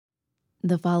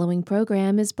The following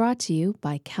program is brought to you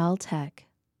by Caltech.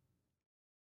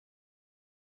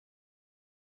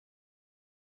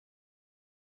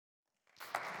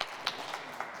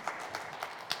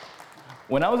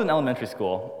 When I was in elementary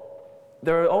school,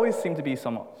 there always seemed to be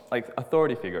some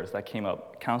authority figures that came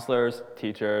up, counselors,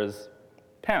 teachers,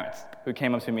 parents, who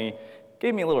came up to me,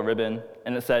 gave me a little ribbon,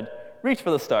 and it said, "Reach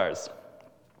for the stars."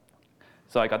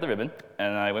 So I got the ribbon,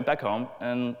 and I went back home,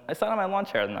 and I sat on my lawn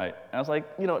chair at night, and I was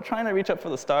like, trying to reach up for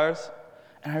the stars,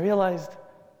 and I realized,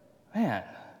 man,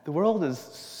 the world is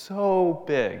so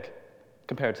big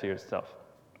compared to yourself.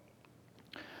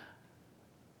 A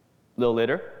little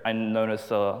later, I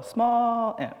noticed a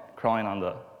small ant crawling on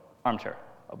the arm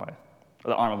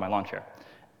of my lawn chair.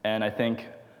 And I think,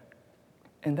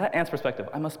 in that ant's perspective,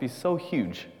 I must be so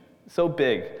huge, so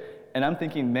big. And I'm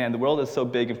thinking, man, the world is so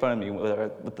big in front of me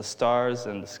with the stars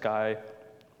and the sky.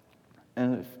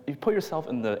 And if you put yourself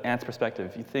in the ant's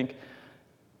perspective, you think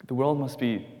the world must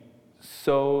be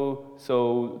so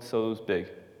big.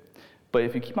 But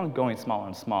if you keep on going smaller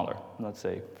and smaller, let's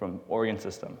say from organ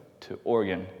system to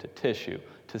organ to tissue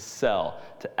to cell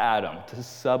to atom to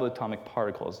subatomic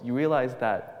particles, you realize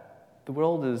that the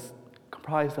world is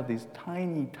comprised of these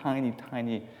tiny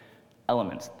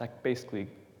elements that basically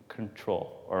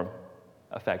control or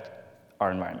affect our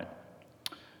environment.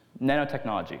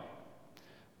 Nanotechnology,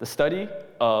 the study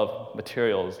of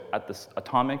materials at this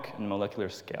atomic and molecular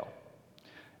scale.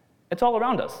 It's all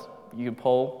around us. You can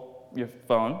pull your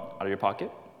phone out of your pocket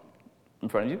in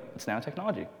front of you. It's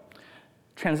nanotechnology.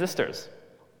 Transistors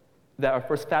that are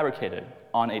first fabricated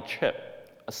on a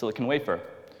chip, a silicon wafer.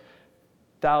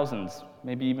 Thousands,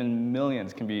 maybe even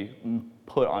millions can be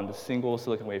put on the single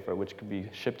silicon wafer, which can be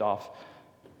shipped off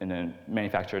and then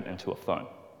manufactured into a phone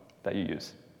that you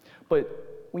use. But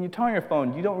when you turn on your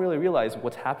phone, you don't really realize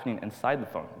what's happening inside the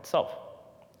phone itself.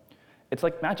 It's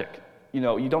like magic. You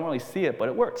don't really see it, but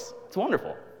it works. It's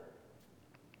wonderful.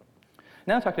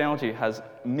 Nanotechnology has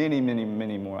many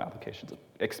more applications,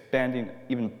 expanding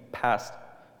even past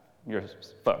your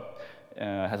phone. It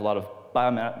has a lot of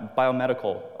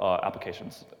biomedical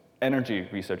applications, energy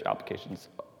research applications,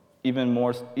 even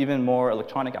more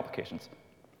electronic applications.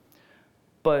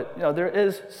 But there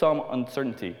is some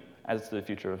uncertainty as to the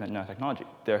future of nanotechnology.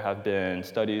 There have been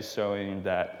studies showing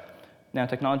that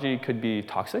nanotechnology could be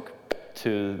toxic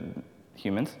to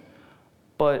humans,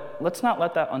 but let's not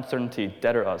let that uncertainty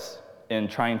deter us in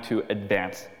trying to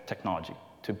advance technology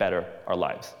to better our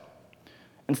lives.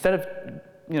 Instead of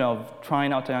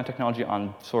trying out nanotechnology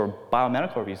on sort of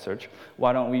biomedical research,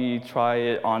 why don't we try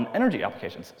it on energy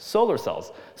applications? Solar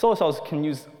cells. Solar cells can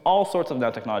use all sorts of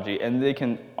nanotechnology, and they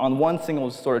can, on one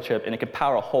single sort of chip, and it can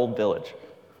power a whole village.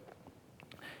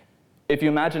 If you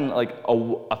imagine like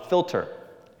a filter,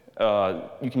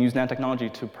 you can use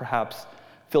nanotechnology to perhaps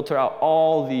filter out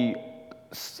all the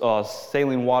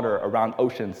saline water around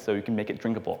oceans so you can make it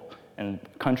drinkable, and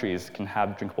countries can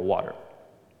have drinkable water.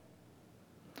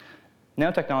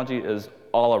 Nanotechnology is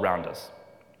all around us.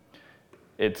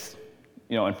 It's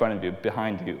in front of you,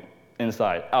 behind you,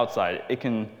 inside, outside. It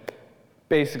can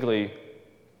basically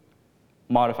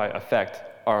modify, affect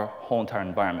our whole entire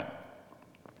environment.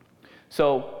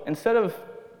 So instead of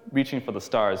reaching for the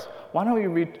stars, why don't we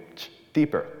reach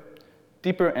deeper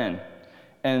in?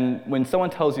 And when someone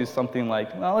tells you something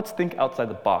like, well, let's think outside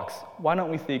the box, why don't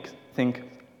we think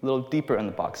a little deeper in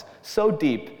the box? So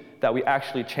deep that we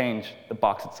actually change the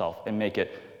box itself and make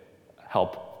it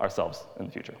help ourselves in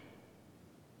the future.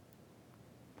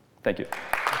 Thank you.